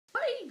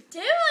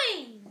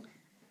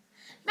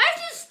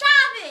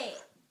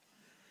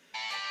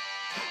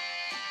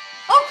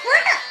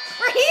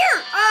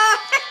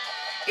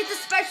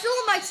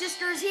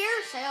sister is here.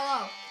 Say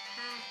hello.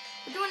 Hi.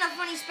 We're doing a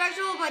funny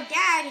special, but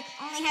Dad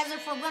only has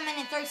it for women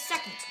in 30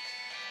 seconds.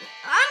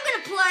 I'm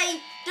gonna play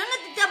Done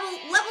at the Double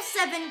Level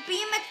 7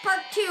 BMX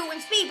Park 2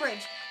 in Speed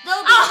Bridge.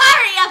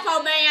 Hurry up,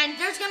 old man!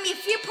 There's gonna be a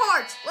few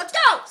parts. Let's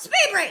go!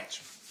 Speed Bridge!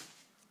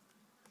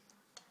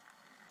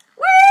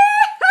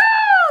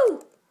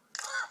 Woohoo!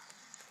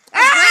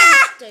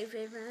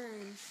 Stupid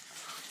man.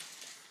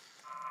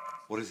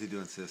 What is he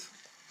doing, sis?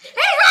 He's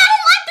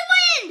running like the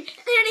wind!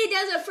 And then he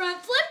does a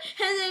front flip,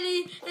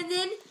 and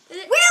then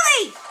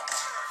Wheelie!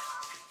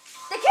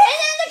 the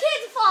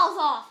kid falls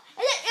off.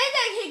 And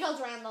then he goes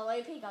around the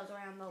loop, he goes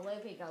around the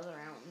loop, he goes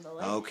around the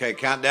loop. Okay,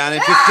 countdown in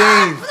 15.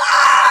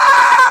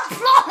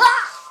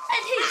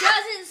 And he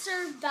doesn't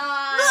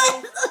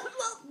survive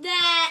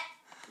that.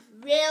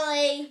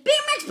 Really?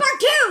 BMX Park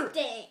 2!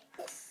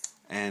 Thanks.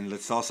 And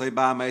let's all say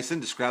bye, Mason.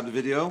 Describe the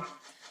video.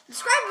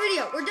 Describe the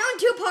video. We're doing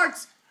 2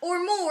 parts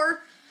or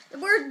more.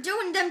 We're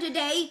doing them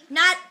today,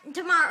 not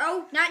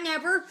tomorrow, not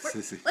never.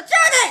 Sissy. Let's do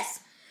this!